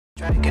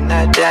Drinking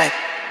that day,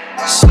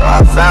 so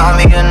I found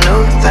me a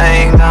new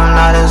thing. I'm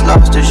not as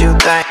lost as you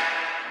think.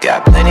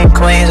 Got plenty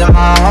queens in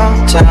my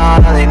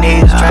hometown, all they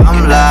need is drinking.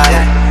 I'm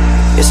lying,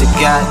 it's a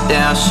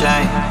goddamn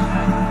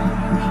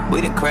shame.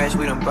 We done crashed,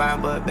 we done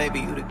burned, but baby,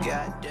 you the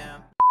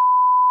goddamn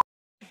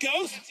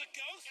ghost.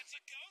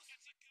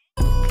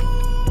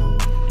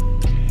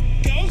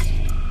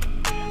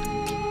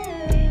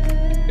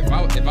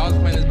 If I was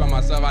playing this by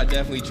myself, I'd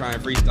definitely try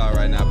and freestyle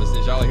right now. But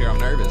since y'all are here, I'm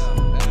nervous.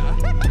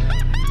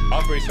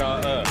 I'll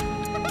freestyle.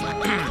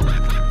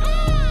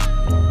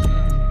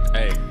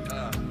 Hey,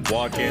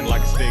 walk in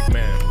like a stick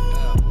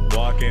man.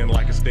 Walk in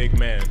like a stick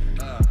man.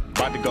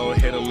 About to go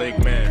hit a lick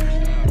man.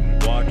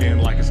 Walk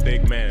in like a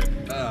stick man.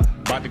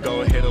 About to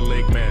go hit a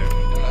lick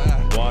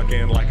man. Walk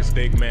in like a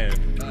stick man.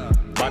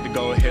 About to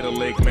go hit a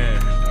lick man.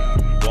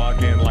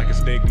 Walk in like a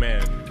stick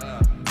man.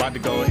 About to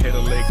go hit a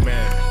lick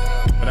man.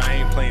 But I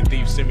ain't playing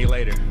Thief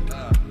Simulator.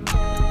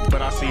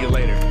 But I'll see you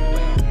later.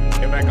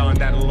 Get back on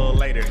that a little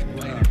later.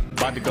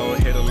 About to go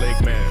hit a lick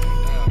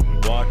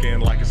man. Walk in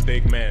like a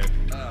stick man.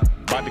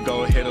 About to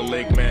go hit a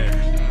lick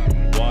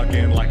man. Walk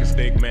in like a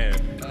stick man.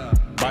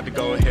 About to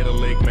go hit a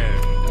lick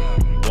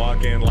man.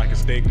 Walk in like a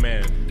stick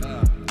man.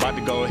 About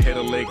to go hit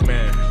a lick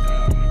man.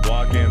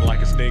 Walk in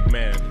like a stick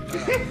man.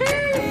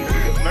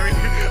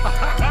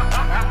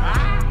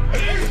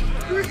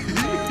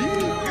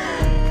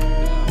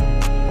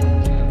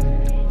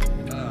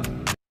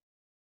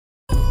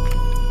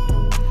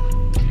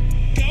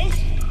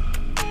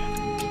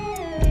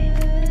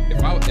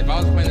 If I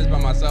was playing this by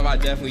myself,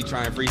 I'd definitely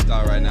try and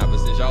freestyle right now. But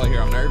since y'all are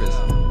here, I'm nervous.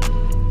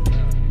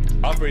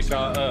 I'll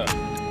freestyle.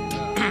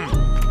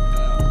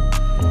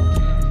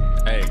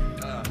 Hey,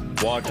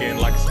 walk in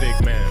like a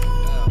stick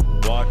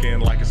man. Walk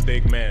in like a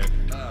stick man.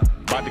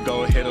 About to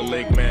go hit a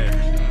lick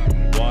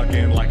man. Walk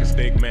in like a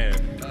stick man.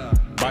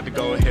 About to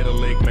go hit a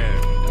lick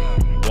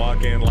man.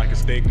 Walk in like a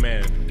stick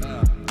man.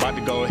 About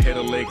to go hit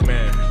a lick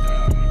man.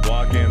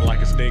 Walk in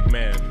like a stick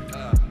man.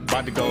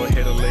 About to go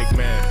hit a lick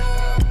man.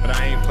 But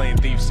I ain't playing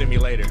Thief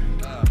Simulator.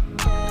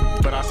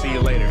 But I'll see you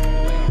later.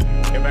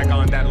 Get back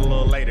on that a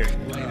little later.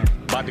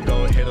 About to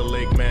go hit a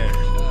lick man.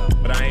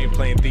 But I ain't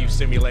playing Thief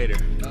Simulator.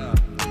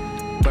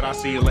 But I'll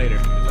see you later.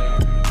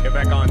 Get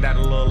back on that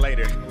a little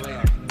later.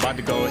 About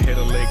to go hit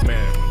a lick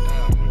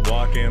man.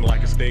 Walk in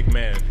like a stick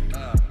man.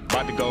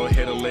 About to go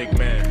hit a lick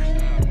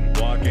man.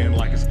 Walk in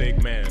like a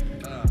stick man.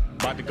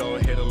 About to go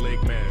hit a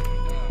lick man.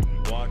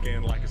 Walk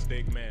in like a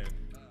stick man.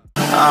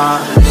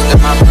 Still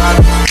my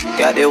problem.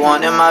 Got that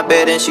one in my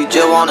bed and she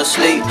just wanna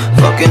sleep.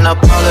 Fucking up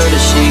all of the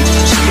sheets.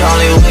 She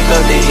only wake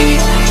up to eat.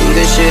 Do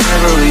this shit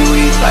every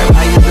week. Like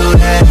why you do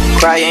that?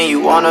 Crying you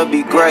wanna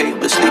be great,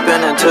 but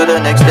sleeping until the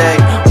next day.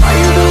 Why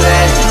you do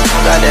that?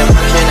 Got that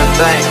much in the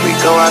bank. We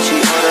go out, she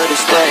order to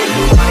stay.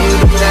 Why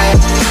you do that?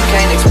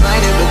 Can't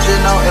explain it, but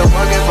just know it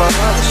working for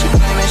her. She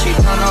claiming she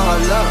don't know her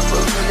love,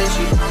 but really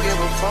she don't